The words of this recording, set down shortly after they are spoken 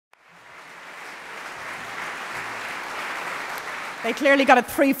They clearly got a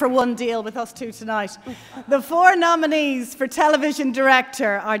 3-for-1 deal with us two tonight. The 4 nominees for television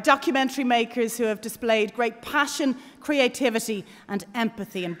director are documentary makers who have displayed great passion, creativity and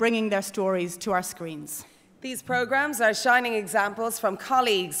empathy in bringing their stories to our screens. These programmes are shining examples from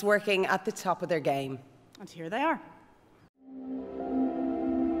colleagues working at the top of their game. And here they are.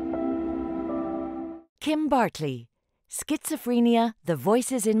 Kim Bartley, Schizophrenia, The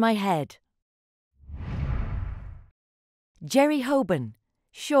Voices in My Head. Jerry Hoban,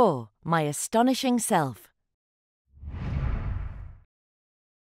 Shaw, My Astonishing Self.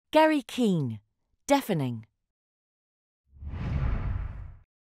 Garry Keane, Deafening.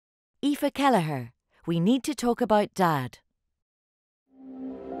 Aoife Kelleher, We Need to Talk About Dad.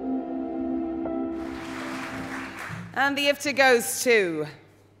 And the IFTA goes to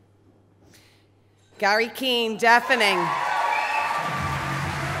Garry Keane, Deafening.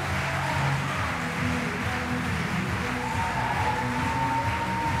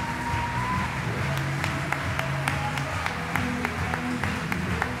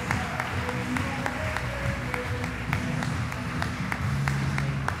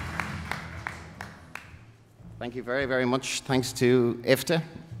 Thank you very, very much. Thanks to IFTA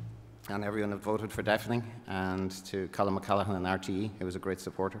and everyone who voted for Deafening, and to Colin McCallaghan and RTE, who was a great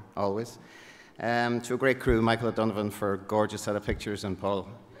supporter, always. To a great crew, Michael O'Donovan for a gorgeous set of pictures, and Paul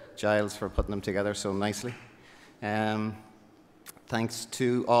Giles for putting them together so nicely. Thanks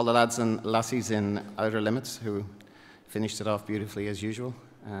to all the lads and lassies in Outer Limits who finished it off beautifully as usual.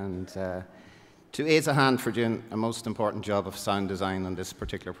 And to Aza Hand for doing a most important job of sound design on this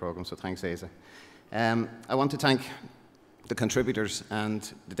particular programme, so thanks Aza. I want to thank the contributors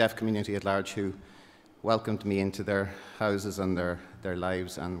and the deaf community at large who welcomed me into their houses and their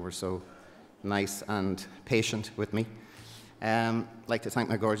lives and were so nice and patient with me. I'd like to thank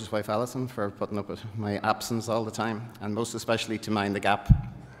my gorgeous wife Alison for putting up with my absence all the time, and most especially to Mind the Gap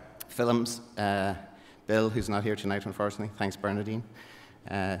Films, Bill, who's not here tonight unfortunately, thanks Bernadine,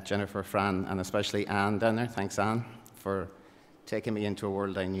 Jennifer, Fran, and especially Anne down there, thanks Anne, for taking me into a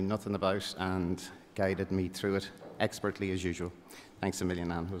world I knew nothing about and guided me through it expertly as usual. Thanks a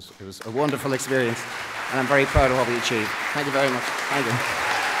million, Anne. It was a wonderful experience, and I'm very proud of what we achieved. Thank you very much. Thank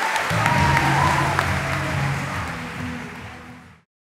you.